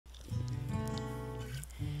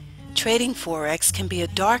Trading Forex can be a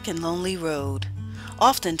dark and lonely road.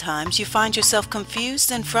 Oftentimes, you find yourself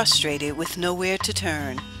confused and frustrated with nowhere to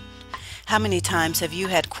turn. How many times have you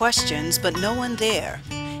had questions but no one there?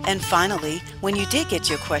 And finally, when you did get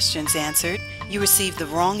your questions answered, you received the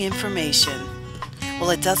wrong information. Well,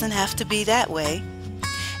 it doesn't have to be that way.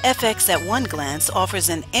 FX at One Glance offers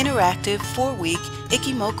an interactive 4-week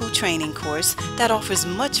Ichimoku training course that offers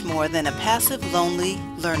much more than a passive, lonely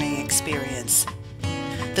learning experience.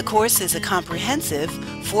 The course is a comprehensive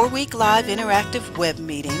 4-week live interactive web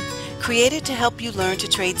meeting created to help you learn to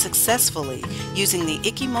trade successfully using the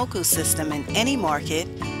Ichimoku system in any market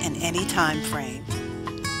and any time frame.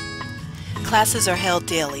 Classes are held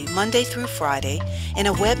daily, Monday through Friday, in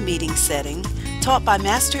a web meeting setting taught by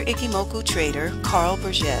Master Ichimoku trader Carl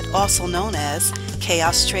Burgett, also known as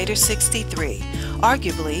Chaos Trader 63,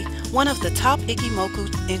 arguably one of the top Ichimoku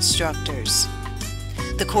instructors.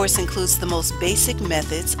 The course includes the most basic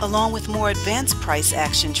methods along with more advanced price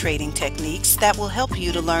action trading techniques that will help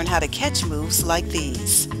you to learn how to catch moves like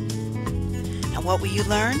these. And what will you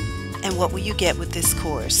learn and what will you get with this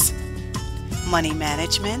course? Money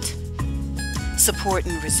management, support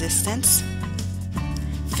and resistance,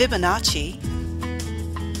 Fibonacci,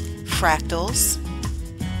 fractals,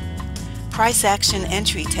 price action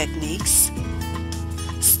entry techniques,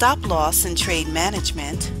 stop loss and trade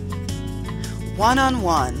management,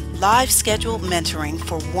 one-on-one live scheduled mentoring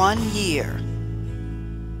for 1 year,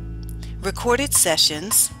 recorded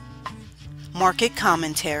sessions, market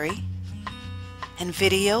commentary, and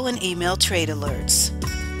video and email trade alerts.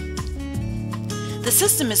 The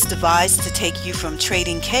system is devised to take you from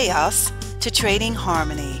trading chaos to trading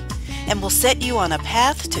harmony and will set you on a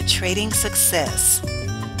path to trading success.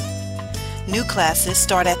 New classes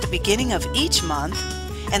start at the beginning of each month,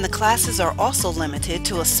 and the classes are also limited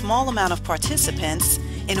to a small amount of participants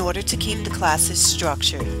in order to keep the classes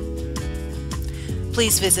structured.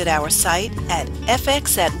 Please visit our site at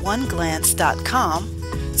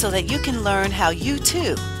fxatOneglance.com so that you can learn how you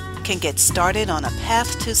too can get started on a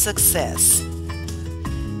path to success.